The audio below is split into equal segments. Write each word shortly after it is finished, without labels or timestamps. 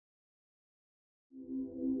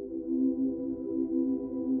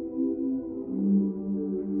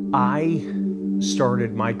I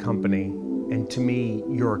started my company, and to me,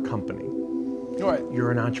 you're a company. Right.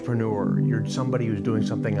 You're an entrepreneur. You're somebody who's doing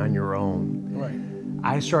something on your own. Right.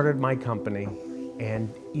 I started my company,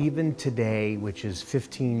 and even today, which is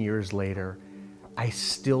 15 years later, I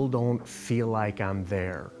still don't feel like I'm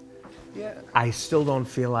there. Yeah. I still don't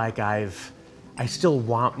feel like I still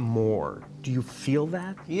want more. Do you feel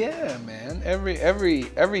that? Yeah, man.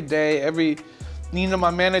 Every day,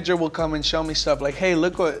 my manager will come and show me stuff like, hey,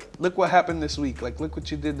 look what happened this week. Like, look what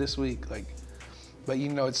you did this week. Like, but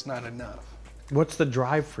it's not enough. What's the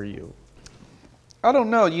drive for you? I don't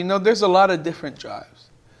know. There's a lot of different drives.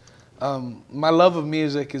 My love of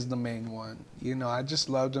music is the main one. I just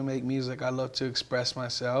love to make music. I love to express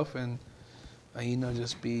myself and,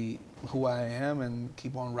 just be who I am and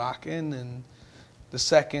keep on rocking. And the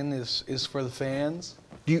second is for the fans.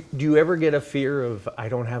 Do you ever get a fear of, I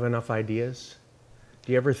don't have enough ideas?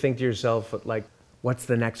 Do you ever think to yourself, like, what's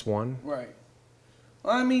the next one? Right.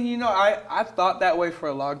 Well, I thought that way for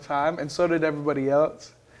a long time, and so did everybody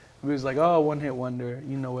else. It was like, oh, one-hit wonder,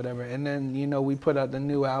 whatever. And then, we put out the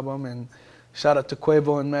new album, and shout out to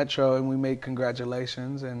Quavo and Metro, and we made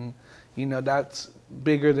Congratulations. And, that's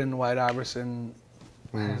bigger than White Iverson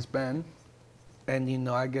has been. And,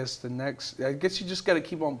 I guess you just got to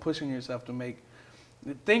keep on pushing yourself to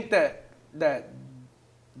think that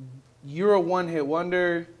you're a one-hit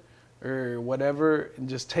wonder or whatever, and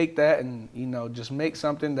just take that and, just make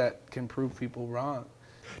something that can prove people wrong.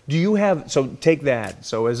 Do you have, so take that.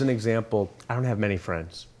 So as an example, I don't have many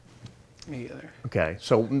friends. Me either. Okay,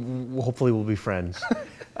 so hopefully we'll be friends.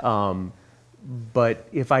 But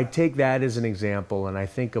if I take that as an example and I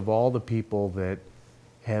think of all the people that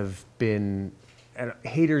have been, and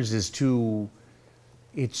haters is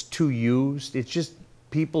it's too used. It's just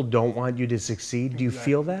people don't want you to succeed. Do you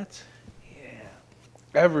feel that? Yeah.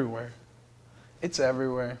 Everywhere. It's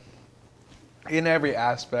everywhere. In every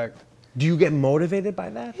aspect. Do you get motivated by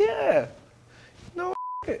that? Yeah.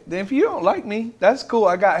 If you don't like me, that's cool.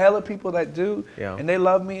 I got hella people that do. Yeah. And they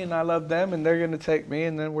love me and I love them, and they're going to take me,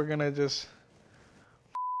 and then we're going to just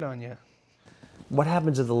on you. What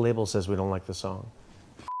happens if the label says we don't like the song?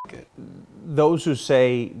 It. Those who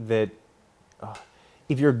say that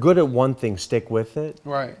if you're good at one thing, stick with it.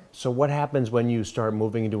 Right. So what happens when you start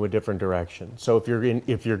moving into a different direction? So if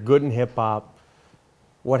you're good in hip hop,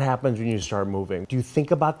 what happens when you start moving? Do you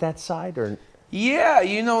think about that side or? Yeah,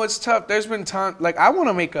 it's tough. There's been times like I want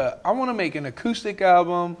to make an acoustic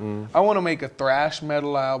album. I want to make a thrash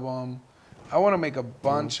metal album. I want to make a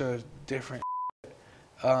bunch of different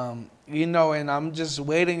and I'm just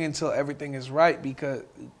waiting until everything is right because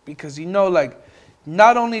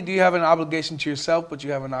not only do you have an obligation to yourself, but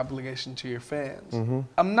you have an obligation to your fans.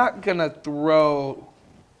 I'm not going to throw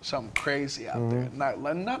something crazy out there. Not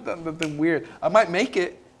nothing weird. I might make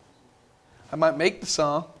it. I might make the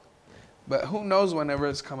song, but who knows whenever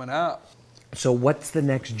it's coming out. So what's the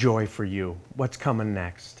next joy for you? What's coming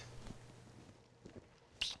next?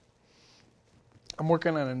 I'm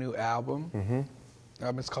working on a new album.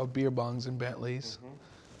 It's called Beer Bongs and Bentleys.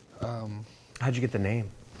 How'd you get the name?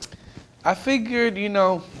 I figured,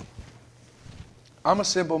 I'm a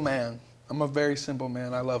simple man. I'm a very simple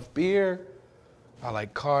man. I love beer. I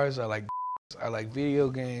like cars. I like video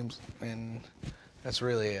games, and that's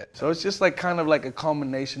really it. So it's just kind of like a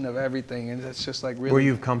culmination of everything, and it's just like really where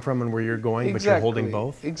you've come from and where you're going, exactly, but you're holding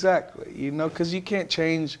both. Exactly. Because you can't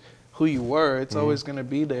change who you were. It's always going to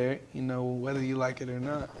be there. Whether you like it or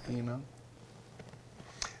not.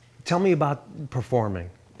 Tell me about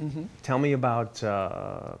performing. Tell me about,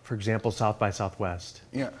 for example, South by Southwest.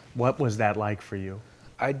 Yeah. What was that like for you?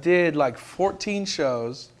 I did 14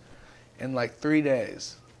 shows in 3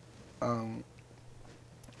 days.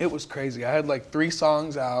 It was crazy. I had 3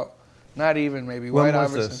 songs out, not even maybe. When White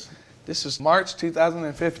was Iverson. this? This was March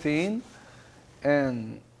 2015,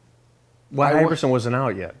 and White Iverson wasn't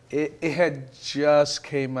out yet. It had just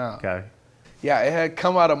came out. Okay. Yeah, it had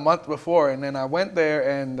come out a month before, and then I went there,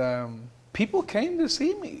 and people came to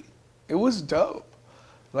see me. It was dope.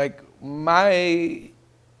 My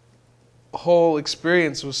whole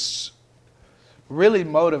experience was really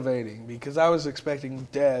motivating because I was expecting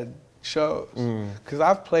dead shows. Because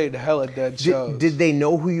I've played hella dead shows. Did they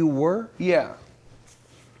know who you were? Yeah.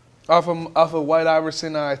 Off of White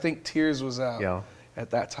Iverson, I think Tears was out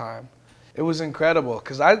at that time. It was incredible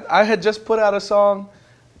because I had just put out a song.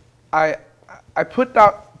 I put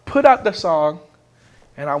out the song,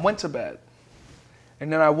 and I went to bed,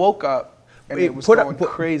 and then I woke up, and it was going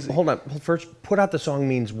crazy. Hold on. First, put out the song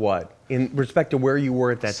means what in respect to where you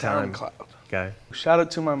were at that time? SoundCloud. Okay. Shout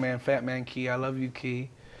out to my man, Fat Man Key. I love you, Key.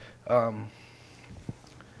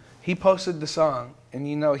 He posted the song, And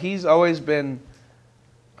you know, he's always been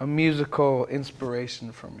a musical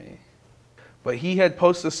inspiration for me. But he had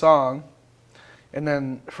posted a song, and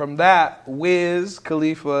then from that, Wiz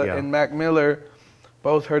Khalifa and Mac Miller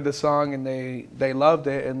both heard the song and they loved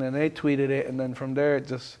it, and then they tweeted it, and then from there it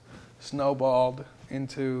just snowballed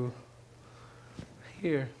into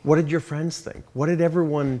here. What did your friends think? What did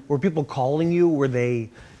everyone, were people calling you? Were they?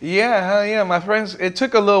 Yeah, hell yeah. My friends, it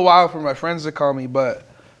took a little while for my friends to call me, but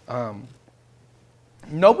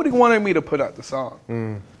nobody wanted me to put out the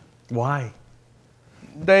song. Why?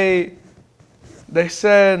 They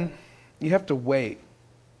said, you have to wait.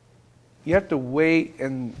 You have to wait,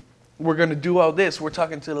 and we're going to do all this. We're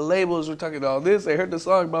talking to the labels. We're talking to all this. They heard the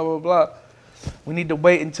song, blah, blah, blah. We need to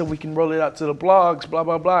wait until we can roll it out to the blogs, blah,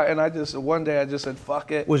 blah, blah. And one day I just said,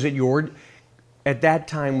 fuck it. Was it at that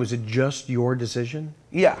time, was it just your decision?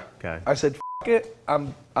 Yeah. Okay. I said, fuck it.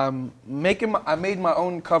 I made my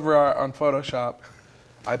own cover art on Photoshop.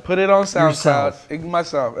 I put it on SoundCloud.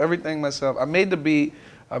 Myself. Everything myself. I made the beat.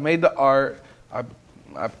 I made the art.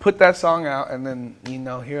 I put that song out, and then, you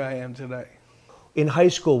know, here I am today. In high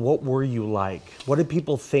school, what were you like? What did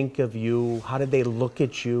people think of you? How did they look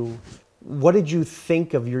at you? What did you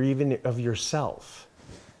think of yourself?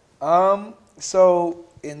 So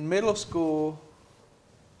in middle school,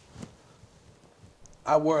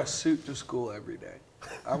 I wore a suit to school every day.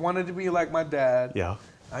 I wanted to be like my dad. Yeah.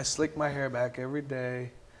 I slicked my hair back every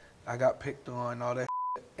day. I got picked on, all that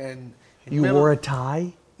shit. And you wore a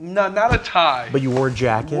tie? No, not a tie. But you wore a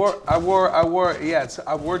jacket? I wore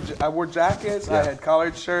jackets. Yeah. I had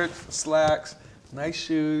collared shirts, slacks, nice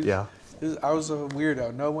shoes. Yeah. I was a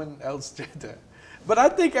weirdo. No one else did that. But I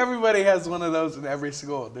think everybody has one of those in every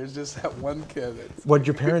school. There's just that one kid. What'd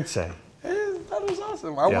your parents say? That was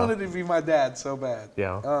awesome. I wanted to be my dad so bad.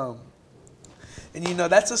 Yeah. And you know,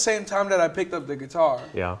 that's the same time that I picked up the guitar.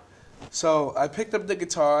 Yeah. So I picked up the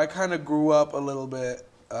guitar. I kind of grew up a little bit.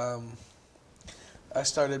 I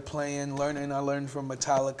started playing, learning. I learned from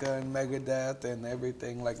Metallica and Megadeth and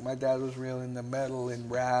everything. Like, my dad was real into metal and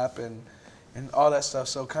rap and all that stuff.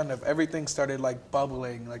 So kind of everything started like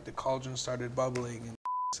bubbling, like the cauldron started bubbling. And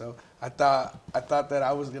so I thought that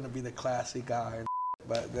I was gonna be the classy guy.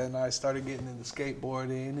 But then I started getting into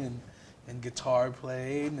skateboarding and guitar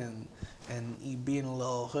playing and being a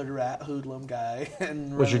little hoodlum guy.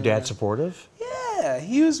 And was your dad supportive? Yeah,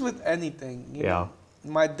 he was with anything. You know? Yeah.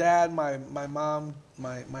 My dad, my mom,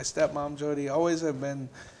 my stepmom, Jody, always have been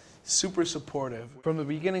super supportive. From the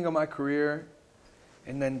beginning of my career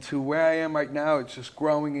and then to where I am right now, it's just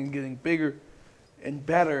growing and getting bigger and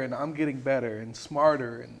better, and I'm getting better and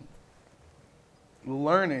smarter and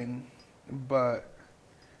learning, but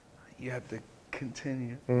you have to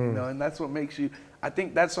continue, you know, and that's what makes you, I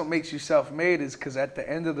think that's what makes you self-made, is because at the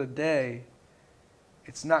end of the day,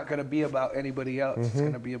 it's not going to be about anybody else. It's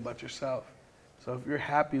going to be about yourself. So if you're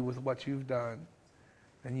happy with what you've done,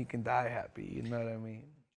 then you can die happy, you know what I mean?